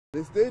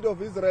The state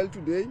of Israel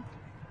today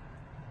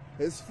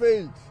has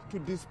failed to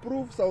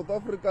disprove South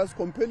Africa's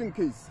compelling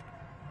case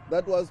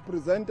that was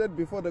presented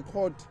before the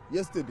court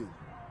yesterday.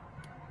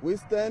 We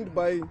stand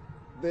by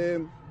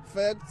the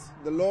facts,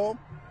 the law,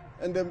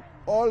 and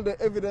all the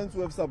evidence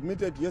we have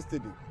submitted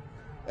yesterday.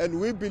 And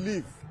we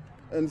believe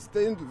and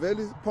stand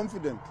very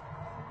confident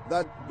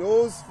that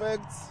those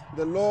facts,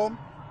 the law,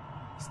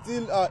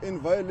 still are in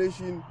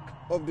violation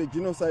of the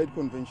Genocide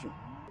Convention.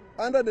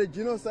 Under the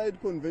Genocide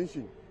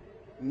Convention,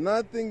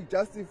 nothing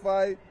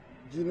justifies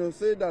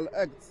genocidal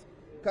acts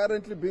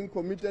currently being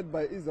committed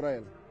by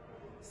Israel.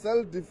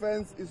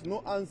 Self-defense is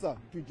no answer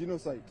to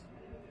genocide.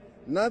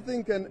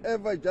 Nothing can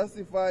ever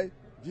justify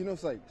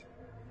genocide.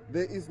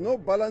 There is no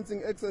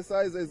balancing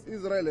exercise as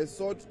Israel has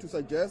sought to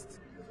suggest.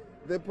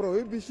 The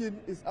prohibition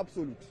is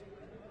absolute.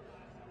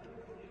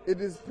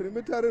 It is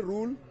preliminary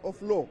rule of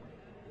law.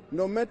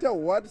 No matter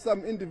what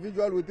some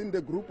individual within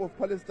the group of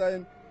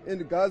Palestine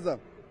in Gaza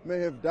may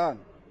have done,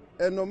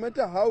 and no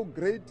matter how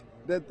great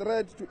the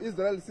threat to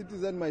Israel's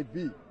citizens might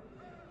be,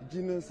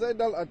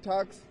 genocidal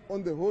attacks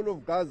on the whole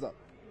of Gaza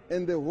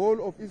and the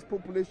whole of its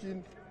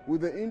population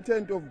with the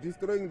intent of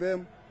destroying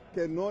them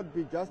cannot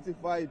be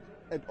justified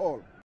at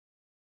all.